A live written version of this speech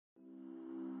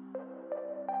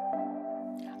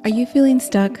Are you feeling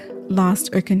stuck,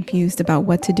 lost, or confused about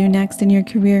what to do next in your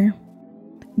career?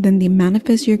 Then the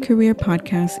Manifest Your Career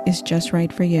podcast is just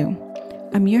right for you.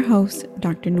 I'm your host,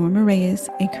 Dr. Norma Reyes,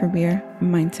 a career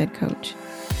mindset coach.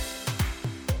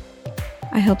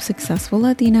 I help successful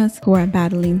Latinas who are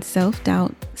battling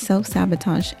self-doubt,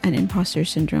 self-sabotage, and imposter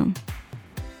syndrome.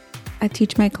 I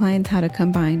teach my clients how to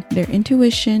combine their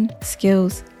intuition,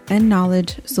 skills, and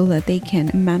knowledge so that they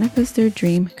can manifest their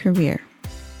dream career.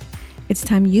 It's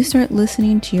time you start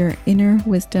listening to your inner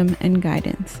wisdom and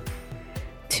guidance.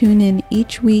 Tune in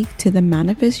each week to the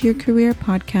Manifest Your Career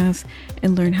podcast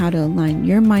and learn how to align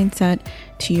your mindset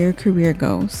to your career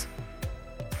goals.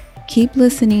 Keep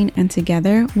listening, and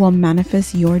together we'll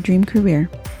manifest your dream career.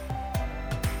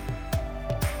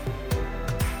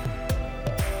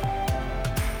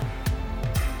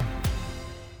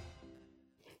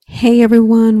 Hey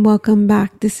everyone, welcome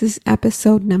back. This is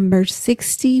episode number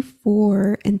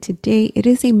 64, and today it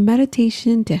is a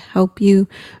meditation to help you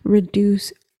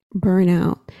reduce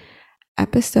burnout.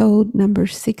 Episode number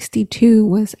 62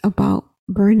 was about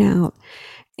burnout,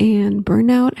 and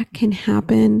burnout can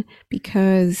happen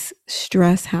because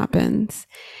stress happens.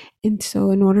 And so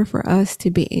in order for us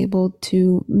to be able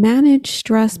to manage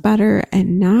stress better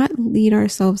and not lead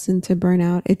ourselves into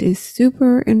burnout, it is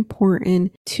super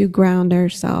important to ground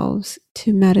ourselves,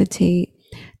 to meditate,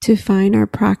 to find our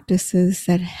practices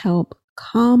that help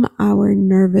calm our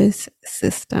nervous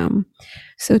system.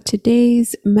 So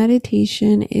today's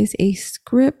meditation is a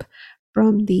script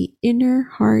from the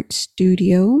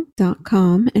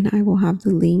innerheartstudio.com, and I will have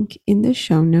the link in the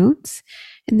show notes.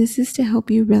 And this is to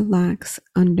help you relax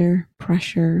under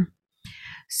pressure.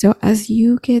 So as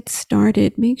you get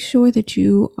started, make sure that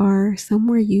you are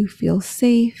somewhere you feel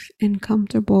safe and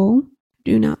comfortable.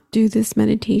 Do not do this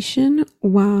meditation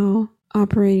while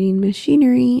operating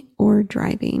machinery or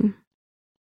driving.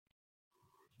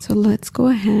 So let's go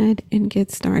ahead and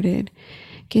get started.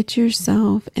 Get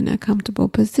yourself in a comfortable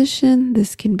position.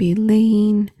 This can be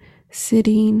laying,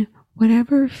 sitting,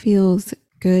 whatever feels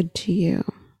good to you.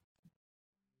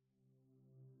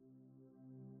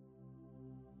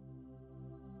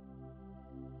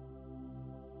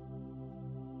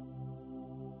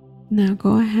 Now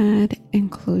go ahead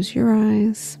and close your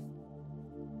eyes.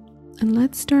 And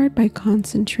let's start by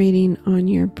concentrating on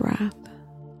your breath.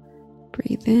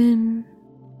 Breathe in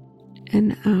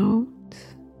and out.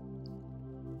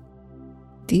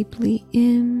 Deeply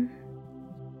in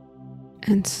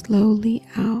and slowly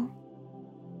out.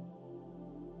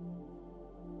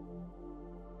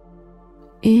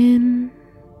 In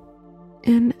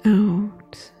and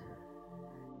out.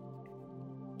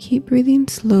 Keep breathing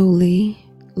slowly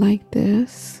like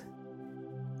this.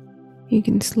 You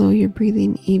can slow your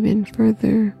breathing even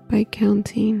further by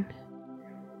counting.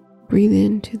 Breathe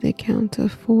in to the count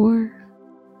of 4.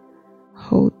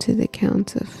 Hold to the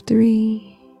count of 3.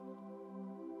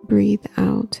 Breathe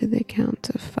out to the count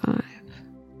of 5.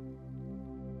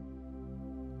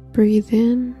 Breathe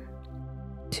in,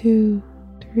 2,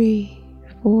 3,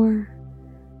 4.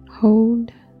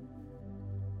 Hold,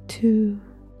 2,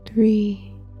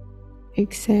 3.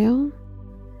 Exhale,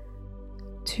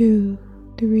 2,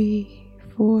 3,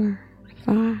 4,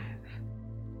 5.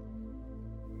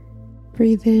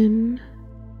 Breathe in,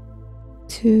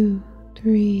 2,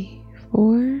 3,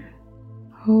 4.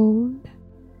 Hold,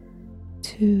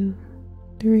 2,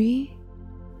 3.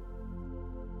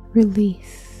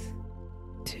 Release,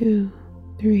 2,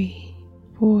 3,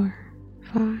 4,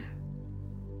 5.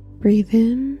 Breathe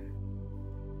in,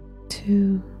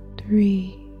 2,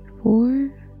 3,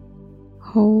 4.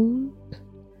 Hold,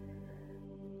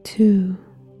 2,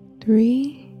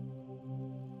 3.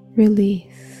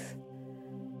 Release,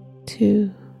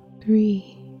 2,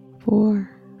 3, 4,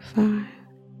 5.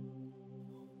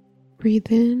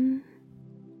 Breathe in,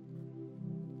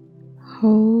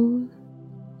 hold,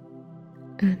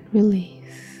 and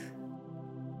release.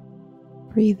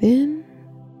 Breathe in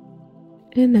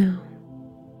and out.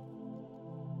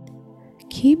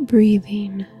 Keep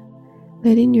breathing,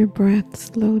 letting your breath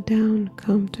slow down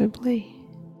comfortably.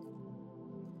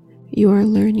 You are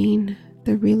learning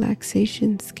the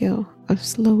relaxation skill of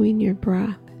slowing your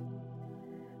breath.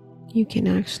 You can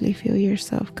actually feel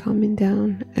yourself calming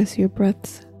down as your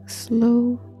breaths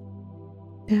slow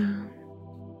down.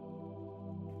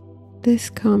 This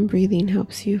calm breathing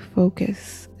helps you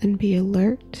focus and be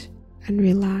alert and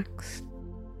relaxed.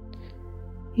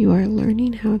 You are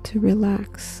learning how to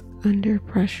relax under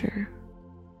pressure.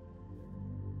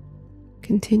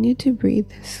 Continue to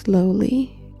breathe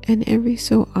slowly, and every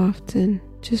so often,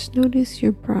 just notice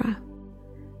your breath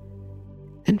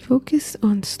and focus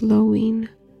on slowing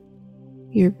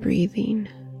your breathing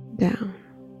down.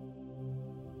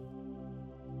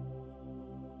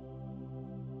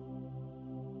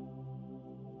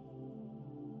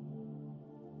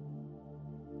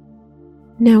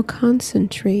 Now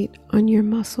concentrate on your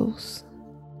muscles.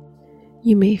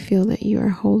 You may feel that you are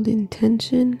holding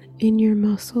tension in your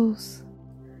muscles.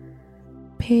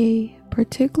 Pay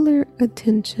particular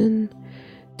attention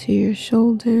to your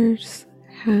shoulders,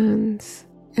 hands,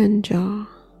 and jaw.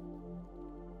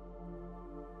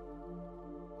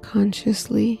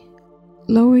 Consciously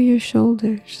lower your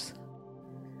shoulders.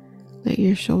 Let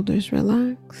your shoulders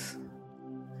relax.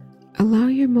 Allow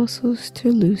your muscles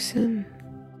to loosen.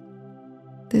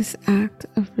 This act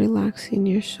of relaxing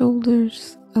your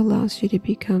shoulders allows you to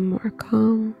become more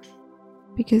calm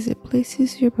because it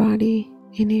places your body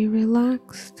in a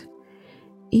relaxed,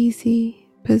 easy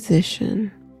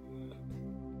position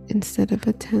instead of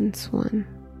a tense one.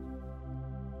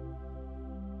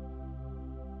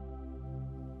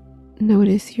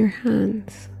 Notice your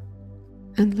hands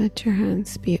and let your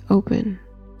hands be open,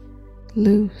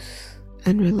 loose,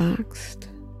 and relaxed.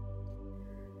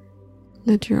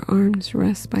 Let your arms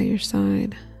rest by your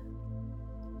side,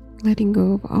 letting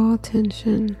go of all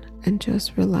tension and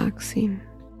just relaxing.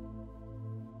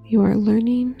 You are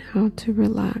learning how to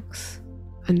relax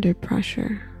under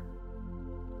pressure.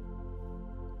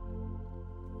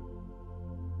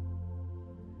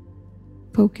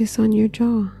 Focus on your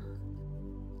jaw.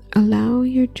 Allow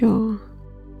your jaw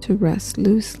to rest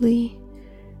loosely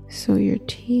so your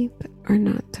teeth are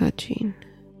not touching.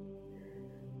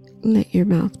 Let your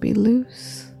mouth be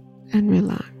loose and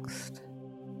relaxed.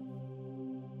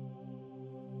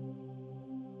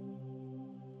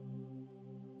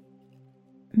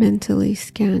 Mentally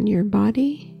scan your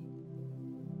body.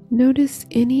 Notice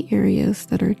any areas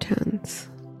that are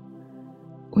tense.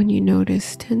 When you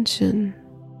notice tension,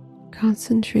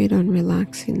 concentrate on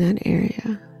relaxing that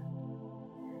area.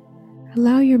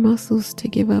 Allow your muscles to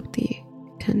give up the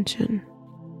tension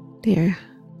they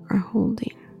are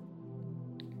holding.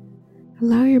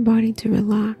 Allow your body to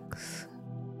relax.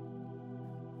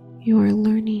 You are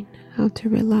learning how to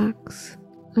relax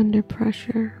under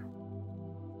pressure.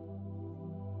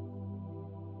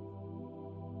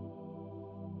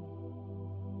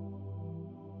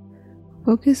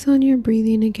 Focus on your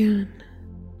breathing again,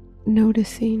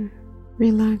 noticing,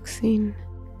 relaxing.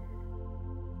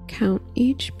 Count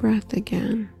each breath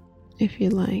again if you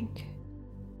like.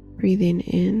 Breathing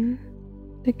in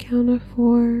the count of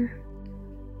 4,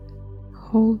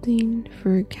 holding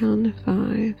for a count of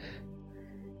 5,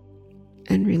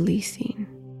 and releasing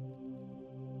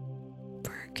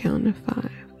for a count of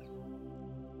 5.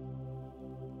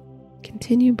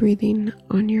 Continue breathing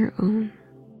on your own.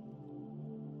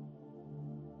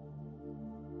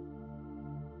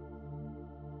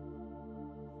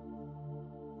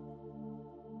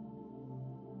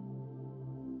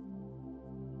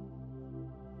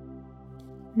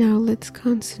 Now let's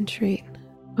concentrate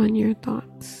on your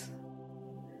thoughts.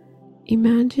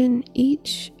 Imagine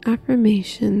each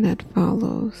affirmation that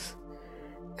follows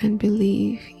and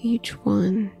believe each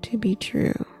one to be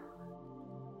true.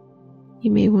 You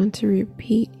may want to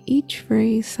repeat each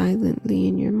phrase silently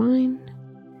in your mind.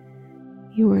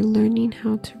 You are learning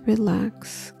how to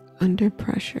relax under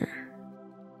pressure.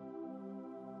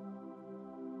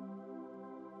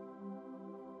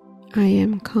 I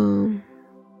am calm.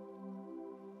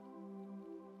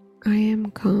 I am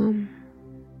calm.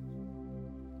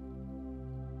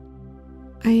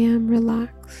 I am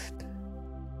relaxed.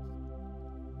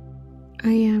 I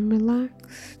am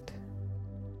relaxed.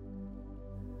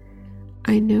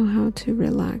 I know how to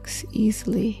relax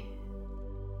easily.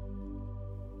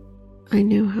 I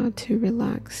know how to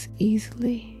relax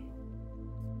easily.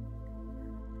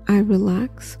 I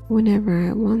relax whenever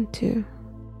I want to.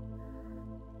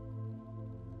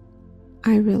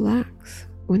 I relax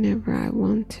whenever I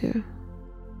want to.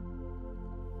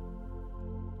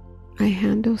 I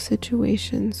handle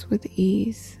situations with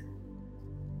ease.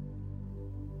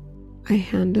 I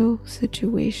handle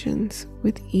situations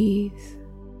with ease.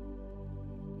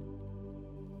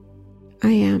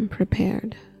 I am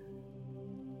prepared.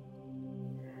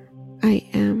 I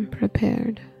am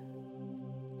prepared.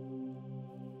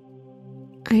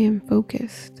 I am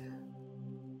focused.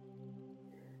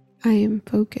 I am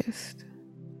focused.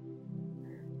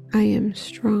 I am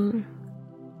strong.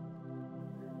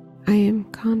 I am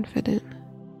confident.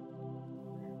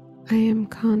 I am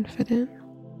confident.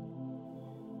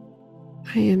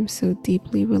 I am so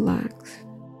deeply relaxed.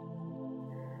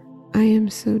 I am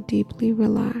so deeply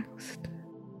relaxed.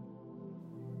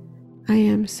 I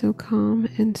am so calm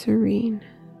and serene.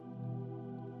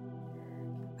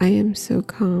 I am so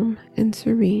calm and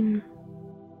serene.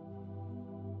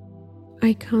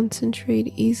 I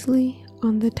concentrate easily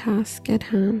on the task at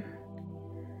hand.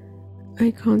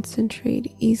 I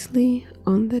concentrate easily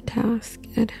on the task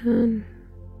at hand.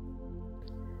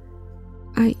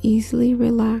 I easily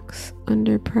relax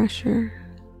under pressure.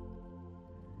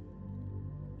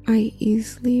 I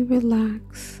easily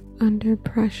relax under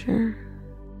pressure.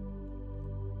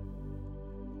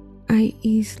 I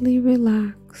easily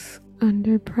relax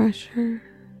under pressure.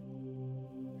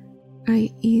 I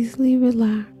easily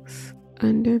relax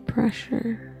under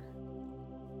pressure.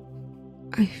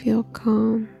 I feel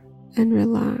calm and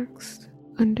relaxed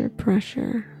under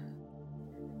pressure.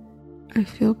 I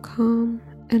feel calm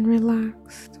and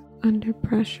relaxed under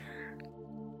pressure.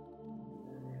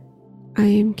 I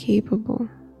am capable.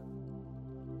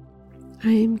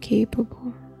 I am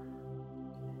capable.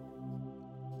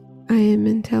 I am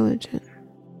intelligent.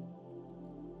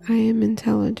 I am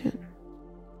intelligent.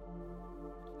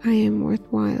 I am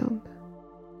worthwhile.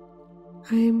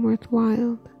 I am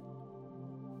worthwhile.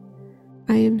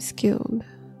 I am skilled.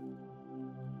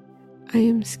 I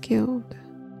am skilled.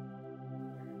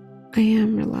 I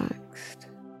am relaxed.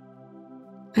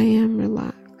 I am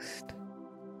relaxed.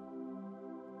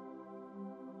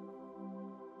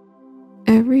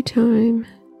 Every time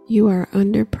you are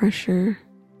under pressure,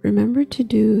 remember to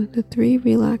do the 3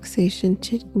 relaxation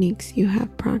techniques you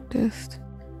have practiced.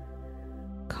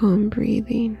 Calm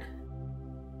breathing.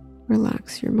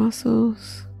 Relax your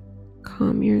muscles.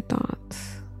 Calm your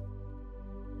thoughts.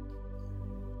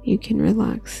 You can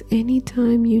relax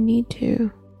anytime you need to,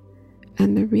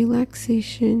 and the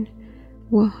relaxation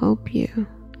will help you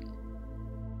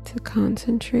to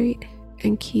concentrate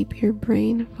and keep your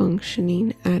brain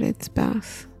functioning at its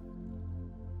best.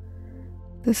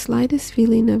 The slightest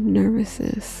feeling of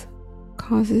nervousness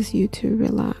causes you to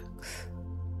relax.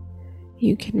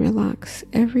 You can relax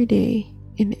every day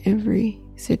in every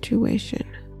situation.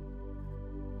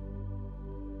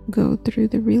 Go through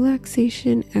the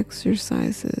relaxation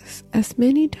exercises as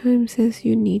many times as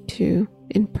you need to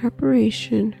in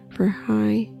preparation for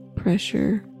high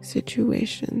pressure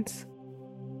situations.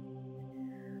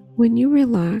 When you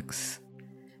relax,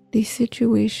 these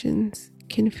situations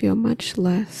can feel much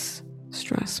less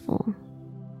stressful.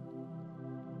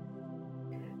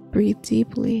 Breathe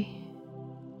deeply.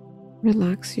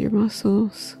 Relax your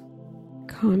muscles.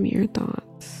 Calm your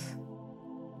thoughts.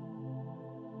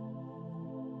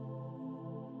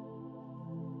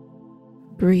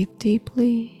 Breathe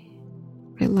deeply.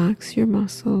 Relax your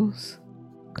muscles.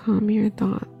 Calm your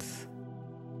thoughts.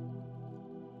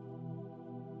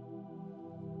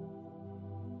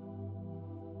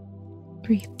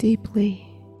 Breathe deeply.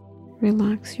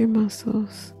 Relax your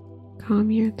muscles.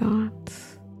 Calm your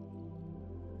thoughts.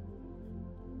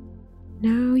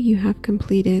 Now you have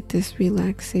completed this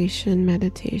relaxation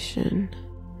meditation.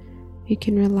 You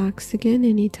can relax again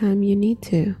anytime you need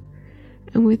to.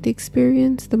 And with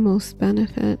experience, the most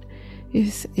benefit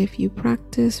is if you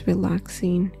practice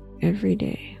relaxing every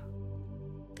day.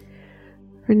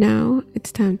 For now,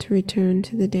 it's time to return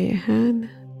to the day ahead.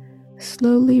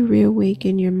 Slowly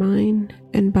reawaken your mind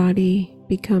and body,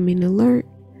 becoming alert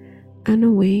and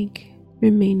awake,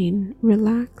 remaining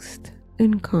relaxed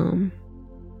and calm.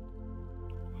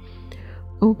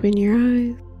 Open your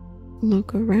eyes,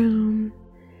 look around,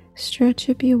 stretch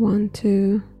if you want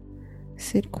to.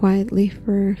 Sit quietly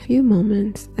for a few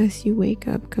moments as you wake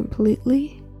up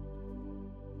completely.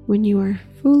 When you are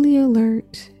fully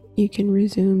alert, you can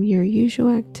resume your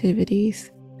usual activities,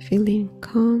 feeling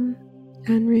calm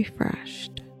and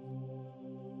refreshed.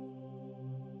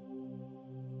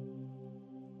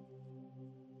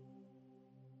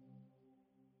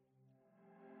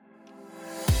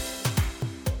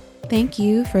 Thank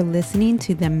you for listening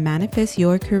to the Manifest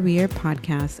Your Career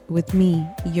podcast with me,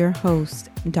 your host,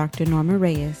 Dr. Norma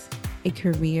Reyes, a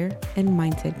career and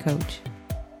mindset coach.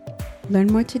 Learn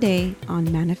more today on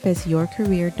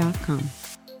manifestyourcareer.com.